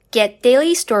Get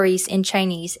daily stories in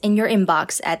Chinese in your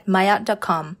inbox at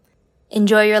maayot.com.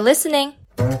 Enjoy your listening!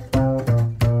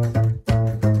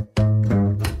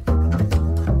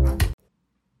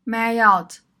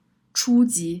 maayot 初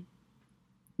级，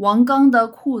王刚的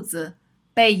裤子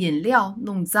被饮料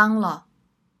弄脏了。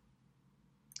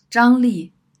张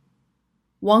力，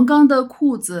王刚的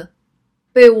裤子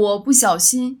被我不小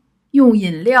心用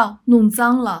饮料弄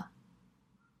脏了。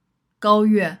高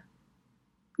月，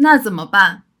那怎么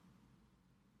办？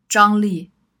张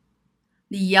力，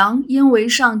李阳因为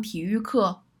上体育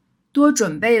课多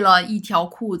准备了一条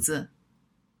裤子，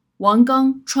王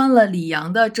刚穿了李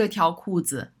阳的这条裤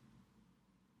子。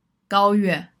高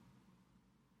月，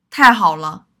太好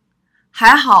了，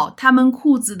还好他们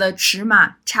裤子的尺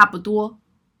码差不多。